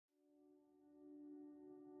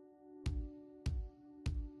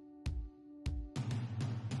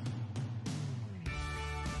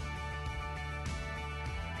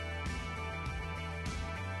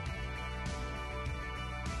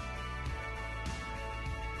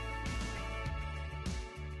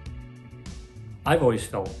I've always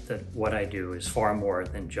felt that what I do is far more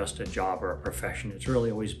than just a job or a profession. It's really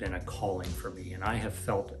always been a calling for me, and I have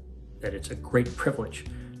felt that it's a great privilege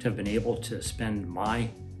to have been able to spend my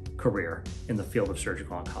career in the field of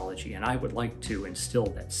surgical oncology, and I would like to instill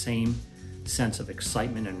that same sense of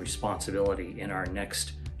excitement and responsibility in our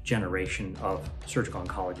next generation of surgical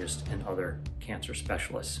oncologists and other cancer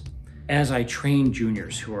specialists. As I train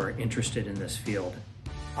juniors who are interested in this field,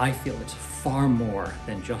 I feel it's far more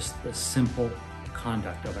than just the simple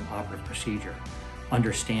conduct of an operative procedure,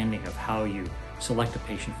 understanding of how you select a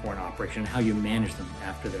patient for an operation, how you manage them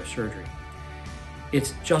after their surgery.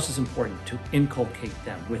 It's just as important to inculcate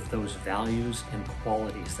them with those values and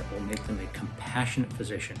qualities that will make them a compassionate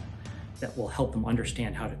physician, that will help them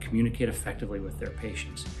understand how to communicate effectively with their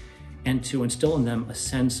patients, and to instill in them a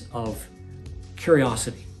sense of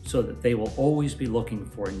curiosity so that they will always be looking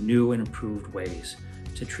for new and improved ways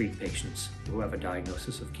to treat patients who have a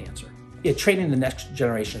diagnosis of cancer. Yeah, training the next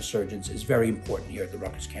generation of surgeons is very important here at the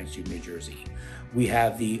Rutgers Cancer Institute, New Jersey. We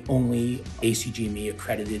have the only ACGME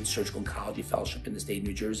accredited surgical oncology fellowship in the state of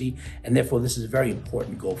New Jersey, and therefore this is a very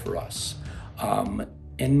important goal for us.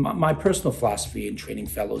 And my personal philosophy in training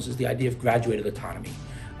fellows is the idea of graduated autonomy.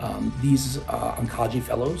 These oncology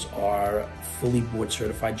fellows are fully board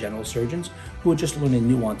certified general surgeons who are just learning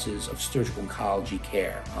nuances of surgical oncology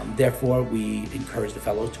care. Therefore, we encourage the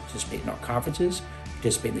fellows to participate in our conferences,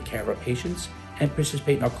 participate in the care of our patients, and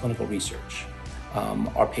participate in our clinical research.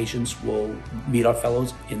 Our patients will meet our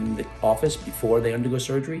fellows in the office before they undergo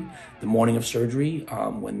surgery, the morning of surgery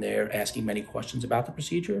when they're asking many questions about the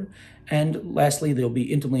procedure, and lastly, they'll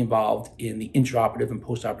be intimately involved in the intraoperative and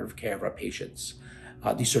postoperative care of our patients.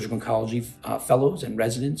 These surgical oncology fellows and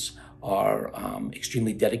residents are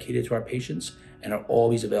extremely dedicated to our patients and are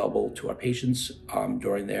always available to our patients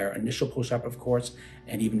during their initial postoperative course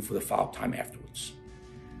and even for the follow-up time afterwards.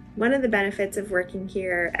 One of the benefits of working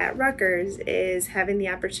here at Rutgers is having the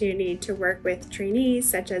opportunity to work with trainees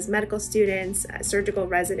such as medical students, surgical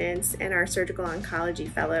residents, and our surgical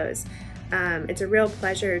oncology fellows. It's a real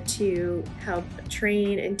pleasure to help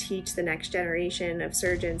train and teach the next generation of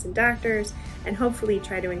surgeons and doctors, and hopefully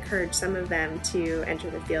try to encourage some of them to enter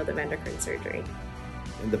the field of endocrine surgery.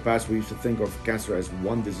 In the past, we used to think of cancer as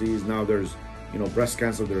one disease. Now there's breast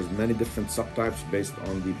cancer, there's many different subtypes based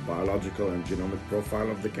on the biological and genomic profile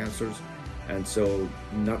of the cancers. And so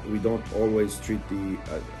we don't always treat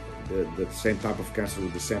the same type of cancer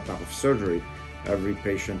with the same type of surgery. Every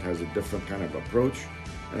patient has a different kind of approach.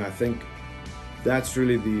 And I think that's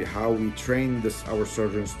really how we train our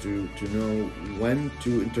surgeons to know when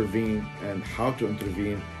to intervene and how to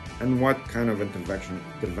intervene and what kind of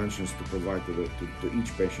interventions to provide to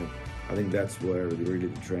each patient. I think that's where really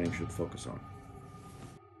the training should focus on.